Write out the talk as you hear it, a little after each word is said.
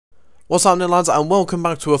What's happening, lads, and welcome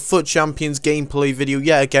back to a FUT Champions gameplay video.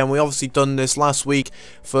 Yet again, we obviously done this last week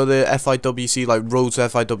for the Fiwc, like Road to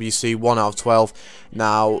Fiwc 1 out of 12.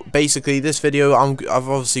 Now, basically, this video, I've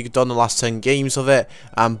obviously done the last 10 games of it,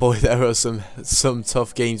 and boy, there are some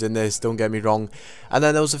tough games in this, don't get me wrong. And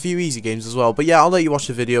then there was a few easy games as well. But yeah, I'll let you watch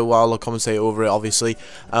the video while I commentate over it, obviously.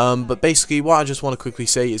 But basically, what I just want to quickly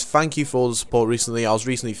say is thank you for all the support recently. I was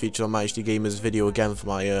recently featured on my HD Gamers video again for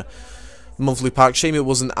my monthly pack. Shame it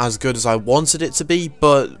wasn't as good as I wanted it to be,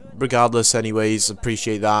 but regardless, anyways,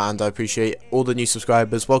 appreciate that, and I appreciate all the new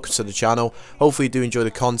subscribers. Welcome to the channel. Hopefully you do enjoy the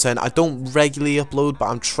content. I don't regularly upload, but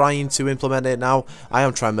I'm trying to implement it now. I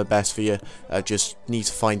am trying my best for you. I just need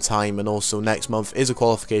to find time, and also next month is a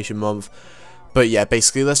qualification month. But yeah,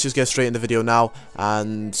 basically, let's just get straight in the video now,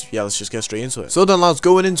 and yeah, let's just get straight into it. So then, lads,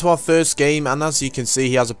 going into our first game, and as you can see,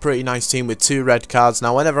 he has a pretty nice team with 2 red cards.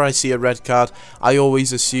 Now, whenever I see a red card, I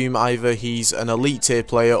always assume either he's an elite tier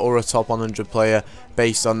player or a top 100 player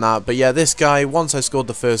based on that. But yeah, this guy, once I scored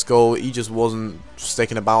the first goal, he just wasn't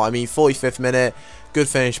sticking about. I mean, 45th minute, good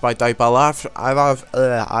finish by Dybala.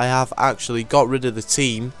 I have actually got rid of the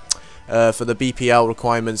team for the BPL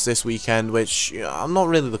requirements this weekend, which I'm not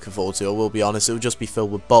really looking forward to, I will be honest. It will just be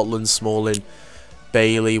filled with Butland, Smalling,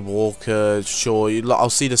 Bailey, Walker, Shaw. I'll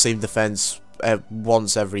see the same defence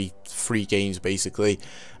once every 3 games, basically.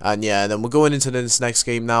 And yeah, then we're going into this next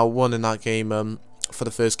game now. Won in that game for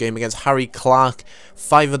the first game against Harry Clark,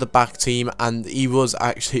 5 of the back team, and he was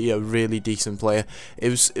actually a really decent player. It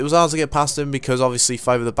was hard to get past him because obviously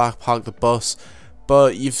 5 of the back parked the bus.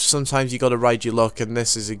 But sometimes you got to ride your luck, and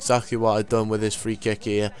this is exactly what I've done with this free kick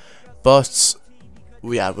here. But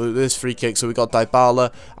yeah, with this free kick, so we got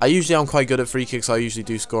Dybala. I'm quite good at free kicks. I usually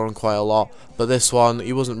do score on quite a lot, but this one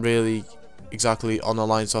he wasn't really exactly on the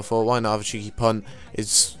line, so I thought, why not have a cheeky punt?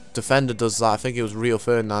 His defender does that. I think it was Rio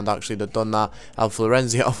Ferdinand actually that done that, and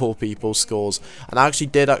Florenzi, out of all people, scores. And I actually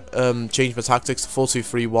did change my tactics to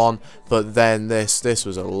 4-2-3-1, but then this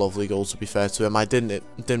was a lovely goal, to be fair to him. I didn't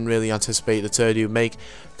really anticipate the turn he would make,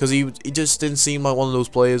 because he just didn't seem like one of those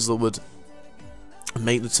players that would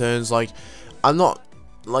make the turns. Like, I'm not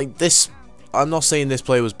saying this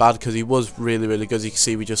player was bad, because he was really good. As you can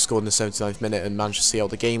see, we just scored in the 79th minute and managed to see out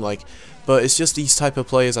the game. Like, but it's just these type of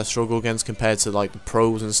players I struggle against compared to like the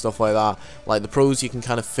pros and stuff like that. Like the pros, you can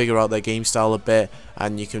kind of figure out their game style a bit,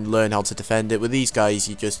 and you can learn how to defend it. With these guys,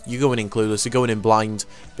 you're going in clueless, you're going in blind,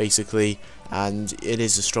 basically. And it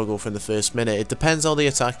is a struggle from the first minute. It depends how they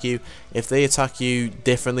attack you. If they attack you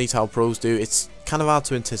differently to how pros do, it's kind of hard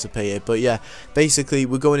to anticipate it. But yeah, basically,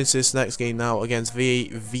 we're going into this next game now against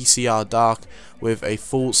VCR Dark with a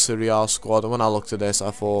full Serie A squad. And when I looked at this,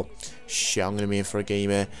 I thought, shit, I'm going to be in for a game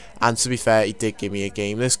here. And to be fair, he did give me a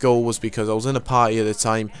game. This goal was because I was in a party at the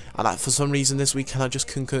time, and for some reason this weekend I just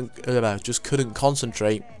couldn't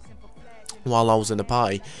concentrate while I was in the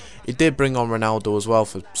party. It did bring on Ronaldo as well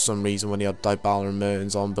for some reason when he had Dybala and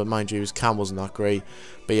Mertens on, but mind you, his cam wasn't that great.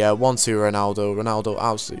 But yeah, 1-2 Ronaldo,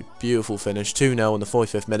 absolutely beautiful finish, 2-0 in the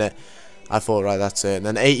 45th minute. I thought, right, that's it. And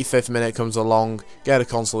then 85th minute comes along, get a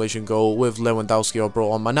consolation goal with Lewandowski. I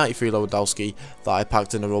brought on my 93 Lewandowski that I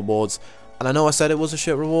packed in the rewards. And I know I said it was a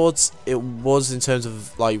shit rewards. It was in terms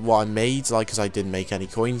of like what I made, like, because I didn't make any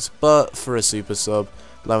coins. But for a super sub,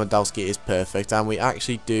 Lewandowski is perfect, and we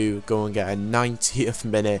actually do go and get a 90th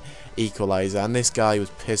minute equaliser. And this guy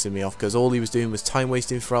was pissing me off because all he was doing was time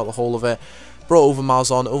wasting throughout the whole of it. Brought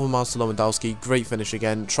Overmars on, Overmars to Lewandowski, great finish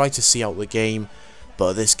again, tried to see out the game,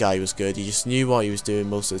 but this guy was good. He just knew what he was doing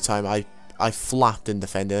most of the time. I flapped in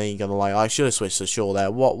defending, I ain't gonna lie. I should have switched to Shaw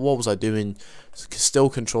there. What was I doing?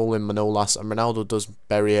 Still controlling Manolas, and Ronaldo does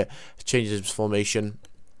bury it, changes his formation.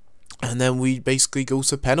 And then we basically go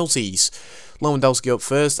to penalties. Lewandowski up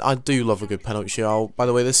first. I do love a good penalty shootout. By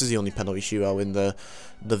the way, this is the only penalty shootout in the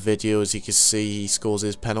video. As you can see, he scores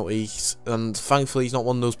his penalties. And thankfully, he's not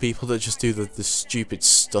one of those people that just do the stupid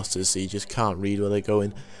stutters, so you just can't read where they're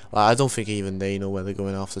going. Like, I don't think even they know where they're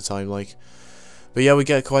going half the time. Like, but yeah, we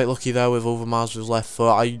get quite lucky there with Overmars with his left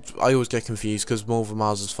foot. I always get confused because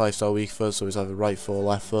Overmars is 5-star weak foot, so he's either right foot or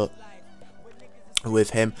left foot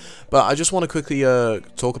with him. But I just want to quickly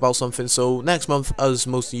talk about something. So next month, as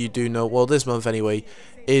most of you do know, well, this month anyway,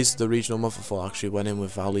 is the regional month. I thought I actually went in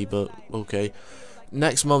with Valley, but okay.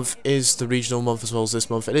 Next month is the regional month as well as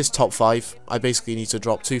this month. It is top 5. I basically need to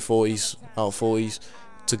drop 2 40s out of 40s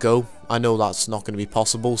to go. I know that's not going to be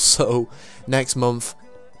possible, so next month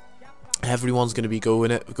everyone's going to be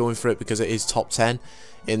going for it because it is top 10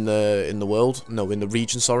 in the world, no, in the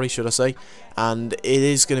region, sorry, should I say. And it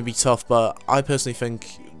is going to be tough, but I personally think,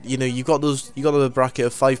 you know, you got the bracket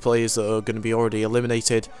of 5 players that are going to be already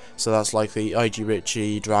eliminated, so that's likely IG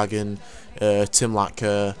Richie, Dragon, Tim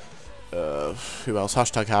Latka, who else?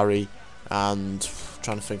 Hashtag Harry, and I'm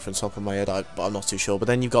trying to think from the top of my head, but I'm not too sure. But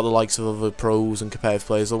then you've got the likes of other pros and competitive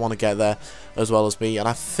players that want to get there as well as me. And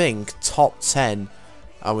I think top 10,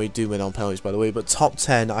 and we do win on penalties by the way, but top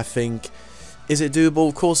 10, I think, is it doable?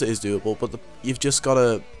 Of course it is doable, but you've just got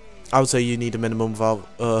to, I would say you need a minimum of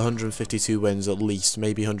 152 wins at least,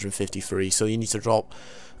 maybe 153. So you need to drop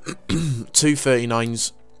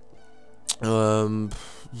 239s,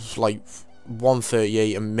 like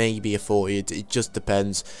 138 and maybe a 40. It just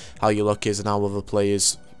depends how your luck is and how other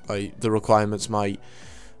players, like, the requirements might,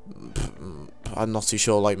 I'm not too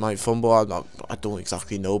sure, like, might fumble. I don't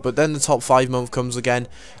exactly know. But then the top 5 month comes again,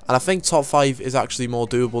 and I think top 5 is actually more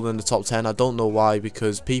doable than the top 10. I don't know why,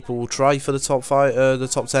 because people will try for the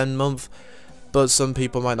top 10 month, but some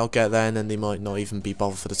people might not get there, and then they might not even be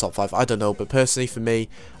bothered for the top 5. I don't know, but personally for me,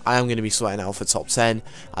 I am going to be sweating out for top 10,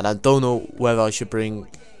 and I don't know whether I should bring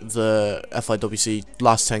the FIWC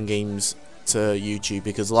last 10 games to YouTube,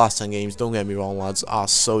 because the last 10 games, don't get me wrong lads, are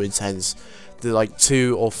so intense. The like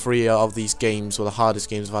 2 or 3 of these games were the hardest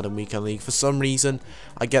games I've had in Weekend League. For some reason,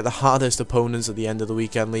 I get the hardest opponents at the end of the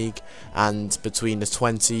Weekend League, and between the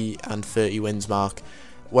 20 and 30 wins mark.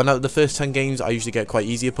 When out the first 10 games, I usually get quite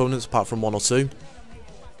easy opponents, apart from 1 or 2.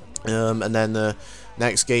 And then the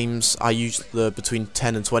next games, I usually between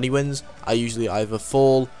 10 and 20 wins. I usually either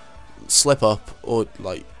fall, slip up, or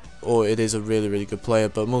it is a really good player.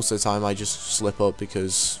 But most of the time, I just slip up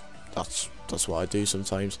because that's what I do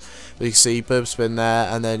sometimes. But you can see burp spin there,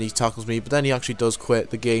 and then he tackles me, but then he actually does quit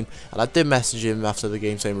the game. And I did message him after the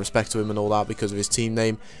game saying respect to him and all that because of his team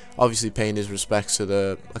name, obviously paying his respects to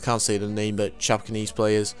the, I can't say the name, but Japanese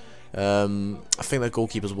players. I think the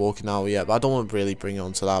goalkeeper's walking out yet, but I don't want to really bring it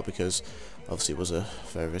on to that because obviously it was a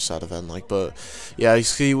very sad event, like. But yeah, you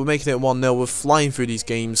see we're making it 1-0. We're flying through these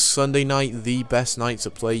games. Sunday night, the best night to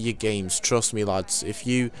play your games, trust me lads. If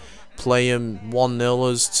you play them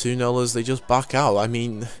 1-0ers, 2-0ers, they just back out. I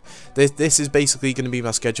mean, this is basically going to be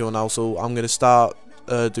my schedule now, so I'm going to start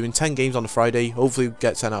doing 10 games on a Friday, hopefully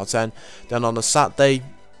get 10 out of 10. Then on a Saturday,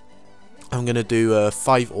 I'm going to do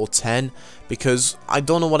 5 or 10, because I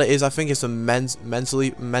don't know what it is. I think it's a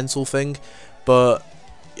mental thing, but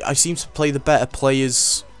I seem to play the better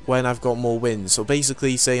players when I've got more wins. So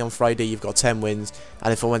basically, say on Friday you've got 10 wins,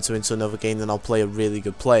 and if I went into another game, then I'll play a really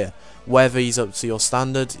good player. Whether he's up to your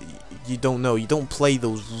standard, you don't know. You don't play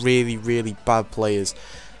those really bad players.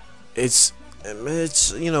 It's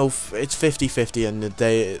you know, it's 50-50 in the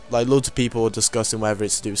day. Like, loads of people are discussing whether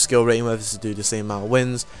it's to do skill rating, whether it's to do the same amount of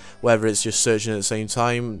wins, whether it's just searching at the same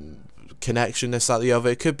time, connection, this, that, the other.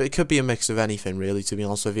 It could be a mix of anything, really, to be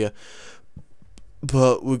honest with you.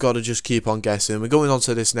 But we've got to just keep on guessing. We're going on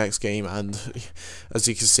to this next game, and as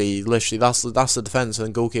you can see, literally that's the defence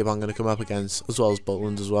and goalkeeper I'm going to come up against, as well as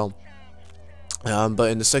Butland as well. But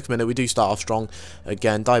in the 6th minute, we do start off strong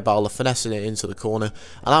again. Dybala finessing it into the corner,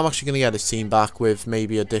 and I'm actually going to get his team back with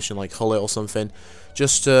maybe addition like Hullet or something,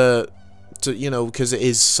 just to you know, because it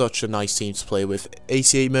is such a nice team to play with.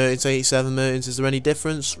 88 Mertens, 87 Mertens, is there any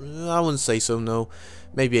difference? I wouldn't say so, no.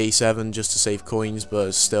 Maybe 87 just to save coins,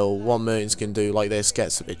 but still, what Mertens can do like this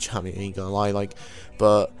gets a bit jammy, ain't gonna lie, like.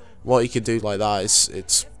 But what he can do like that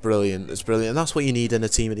it's brilliant. It's brilliant, and that's what you need in a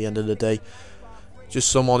team at the end of the day. Just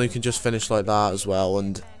someone who can just finish like that as well.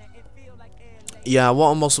 And yeah, what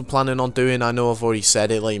I'm also planning on doing, I know I've already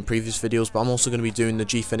said it like in previous videos, but I'm also going to be doing the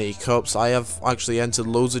Gfinity Cups. I have actually entered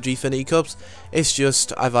loads of Gfinity Cups. It's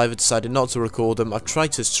just I've either decided not to record them. I've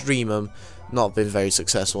tried to stream them, not been very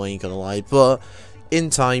successful, ain't gonna lie, but in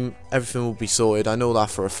time everything will be sorted. I know that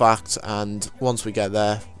for a fact, and once we get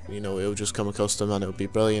there, you know, it'll just come accustomed and it'll be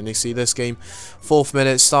brilliant. You see this game, 4th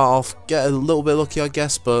minute, start off, get a little bit lucky I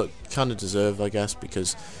guess, but kind of deserved I guess,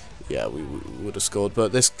 because yeah, we would have scored.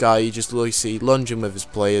 But this guy, you just really see lunging with his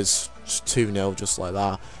players, just 2-0 just like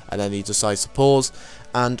that, and then he decides to pause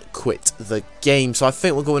and quit the game. So I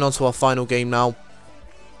think we're going on to our final game now,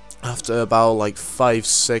 after about like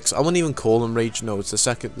 5-6, I wouldn't even call them rage, no, it's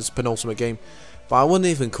the penultimate game. But I wouldn't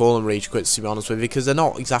even call them rage quits, to be honest with you, because they're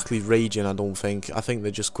not exactly raging, I don't think. I think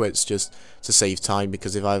they're just quits just to save time,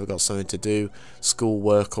 because if I ever got something to do, school,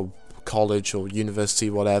 work, or college, or university,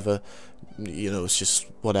 whatever, you know, it's just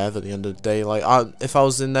whatever at the end of the day. Like, if I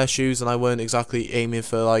was in their shoes and I weren't exactly aiming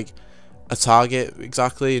for, like, a target,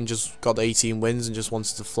 exactly, and just got 18 wins and just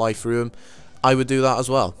wanted to fly through them, I would do that as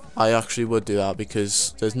well. I actually would do that,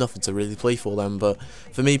 because there's nothing to really play for them. But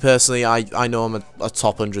for me personally, I know I'm a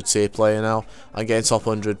top 100 tier player now. I'm getting top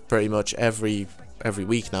 100 pretty much every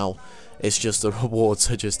week now. It's just the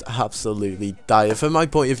rewards are just absolutely dire. From my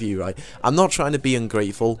point of view, right, I'm not trying to be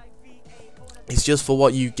ungrateful. It's just for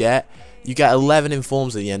what you get, you get 11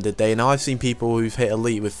 informs at the end of the day. Now I've seen people who've hit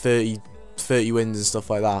elite with 30 wins and stuff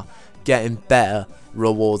like that getting better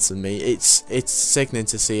rewards than me. It's sickening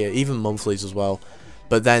to see it, even monthlies as well.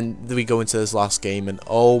 But then we go into this last game, and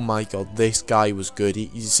oh my god, this guy was good.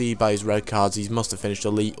 You see by his red cards, he must have finished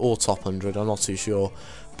elite or top 100, I'm not too sure.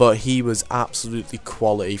 But he was absolutely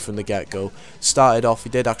quality from the get-go. Started off, he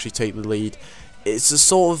did actually take the lead. It's a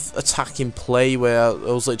sort of attacking play where I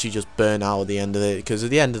was literally just burn out at the end of it, because at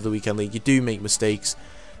the end of the weekend league, you do make mistakes,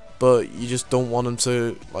 but you just don't want them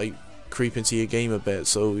to like creep into your game a bit.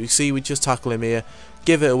 So you see, we just tackle him here,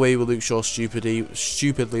 give it away with Luke Shaw stupidly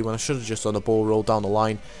when I should have just done a ball roll down the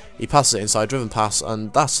line. He passes it inside, driven pass,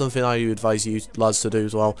 and that's something I advise you lads to do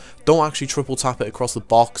as well. Don't actually triple tap it across the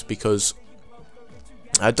box, because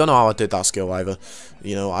I don't know how I did that skill either.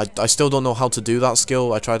 You know, I still don't know how to do that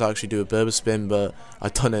skill. I tried to actually do a Berber spin, but I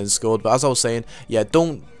done it and scored. But as I was saying, yeah,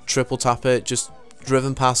 don't triple tap it, just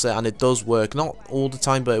driven pass it, and it does work. Not all the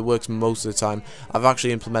time, but it works most of the time. I've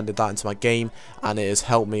actually implemented that into my game, and it has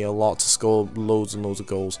helped me a lot to score loads and loads of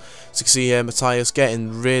goals. So you can see here, Matthias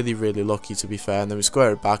getting really lucky, to be fair, and then we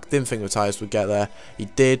square it back. Didn't think Matthias would get there. He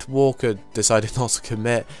did. Walker decided not to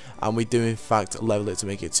commit, and we do in fact level it to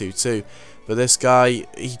make it 2-2. But this guy,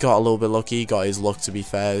 he got a little bit lucky. He got his luck, to be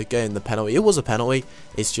fair, getting the penalty. It was a penalty.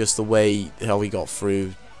 It's just the way how he got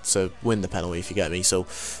through to win the penalty, if you get me. So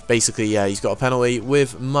basically, yeah, he's got a penalty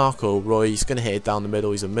with Marco Roy. He's going to hit it down the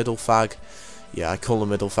middle. He's a middle fag. Yeah, I call them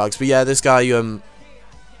middle fags. But yeah, this guy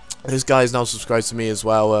is now subscribed to me as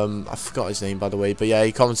well. I forgot his name, by the way, but yeah,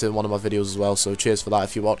 he commented in one of my videos as well, so cheers for that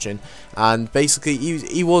if you're watching. And basically,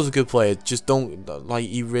 he was a good player, just don't, like,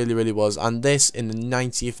 he really was. And this in the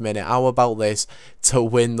 90th minute, how about this to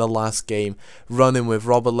win the last game, running with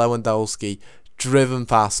Robert Lewandowski, driven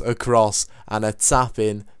pass across, and a tap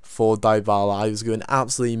in for Dybala. I was going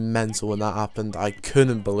absolutely mental when that happened. I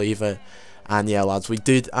couldn't believe it. And yeah, lads, we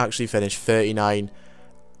did actually finish 39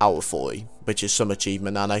 out of 40, which is some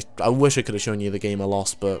achievement, and I wish I could have shown you the game I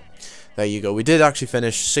lost, but there you go. We did actually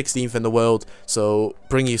finish 16th in the world, so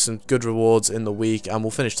bring you some good rewards in the week, and we'll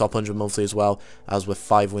finish top 100 monthly as well, as with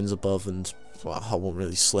 5 wins above, and well, I won't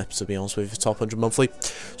really slip, to be honest with you, top 100 monthly.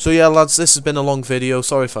 So yeah, lads, this has been a long video.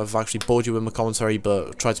 Sorry if I've actually bored you with my commentary,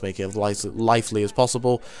 but tried to make it as lively as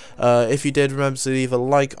possible. If you did, remember to leave a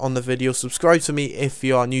like on the video, subscribe to me if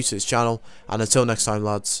you are new to this channel, and until next time,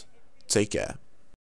 lads, take care.